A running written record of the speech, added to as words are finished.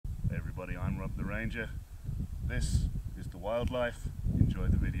everybody, I'm Rob the Ranger. This is the wildlife. Enjoy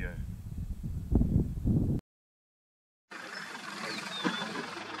the video.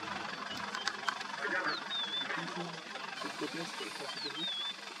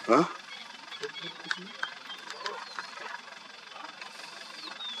 Huh?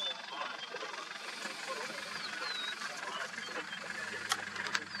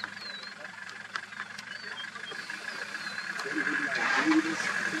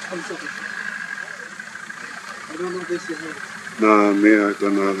 I don't know this. No, me, I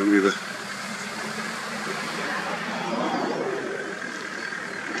don't know them either.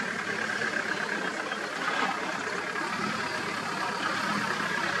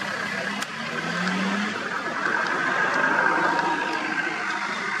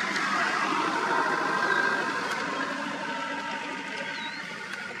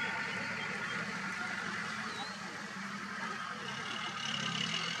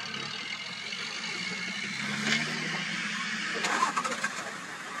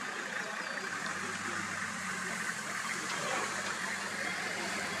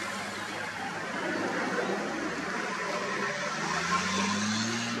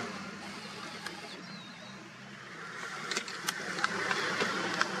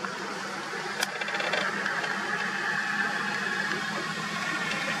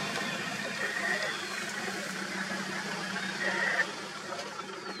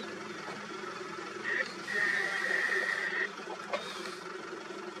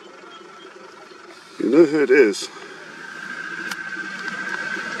 You know who it is?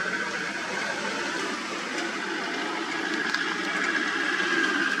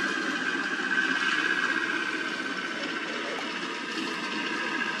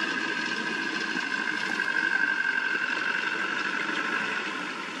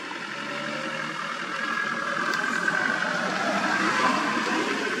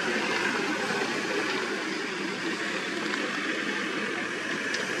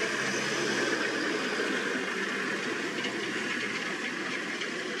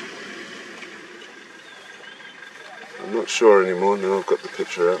 I'm not sure anymore now I've got the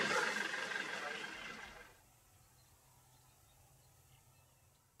picture out.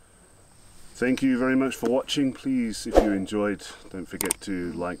 Thank you very much for watching. Please, if you enjoyed, don't forget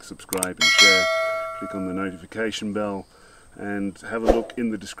to like, subscribe and share. Click on the notification bell and have a look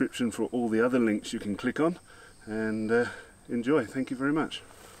in the description for all the other links you can click on, and enjoy. Thank you very much.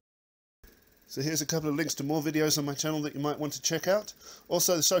 So here's a couple of links to more videos on my channel that you might want to check out.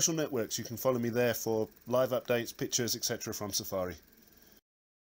 Also the social networks, you can follow me there for live updates, pictures, etc. from Safari.